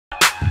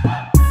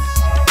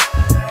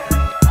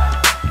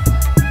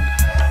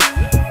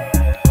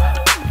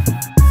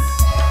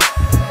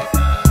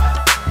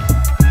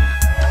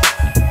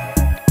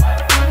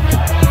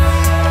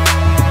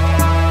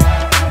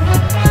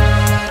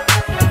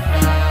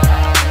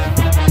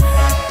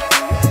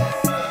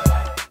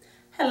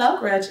Hello,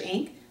 Grudge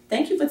Inc.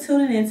 Thank you for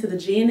tuning in to the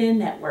GNN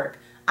Network.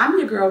 I'm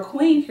your girl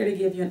Queen, here to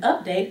give you an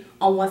update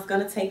on what's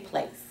going to take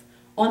place.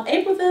 On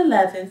April the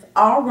 11th,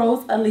 all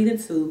roads are leading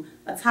to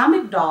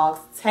Atomic Dog's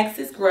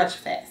Texas Grudge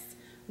Fest,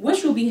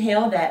 which will be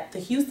held at the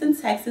Houston,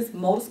 Texas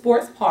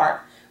Motorsports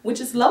Park,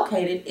 which is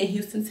located in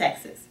Houston,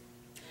 Texas.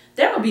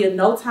 There will be a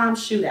no-time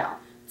shootout,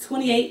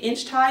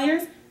 28-inch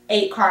tires,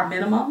 8-car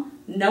minimum,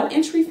 no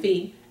entry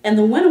fee, and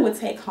the winner would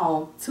take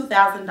home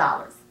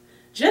 $2,000.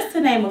 Just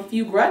to name a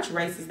few grudge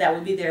races that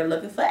will be there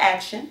looking for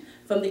action,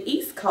 from the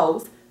East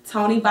Coast,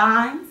 Tony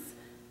Bynes,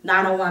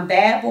 901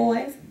 Bad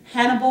Boys,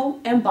 Hannibal,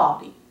 and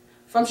Baldy.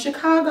 From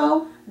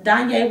Chicago,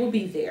 Donya will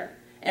be there.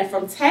 And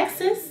from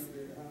Texas,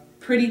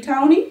 Pretty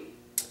Tony,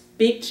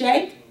 Big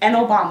Jake, and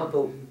Obama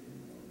Boo.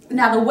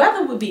 Now the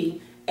weather will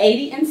be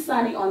 80 and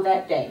sunny on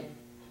that day.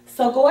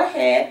 So go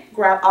ahead,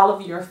 grab all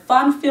of your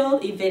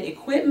fun-filled event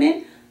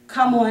equipment,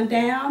 come on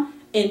down,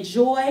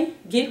 enjoy,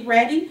 get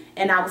ready,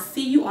 and I will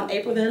see you on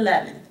April the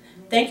 11th.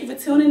 Thank you for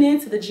tuning in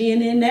to the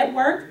GNN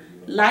Network.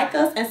 Like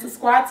us and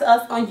subscribe to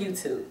us on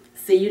YouTube.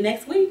 See you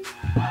next week.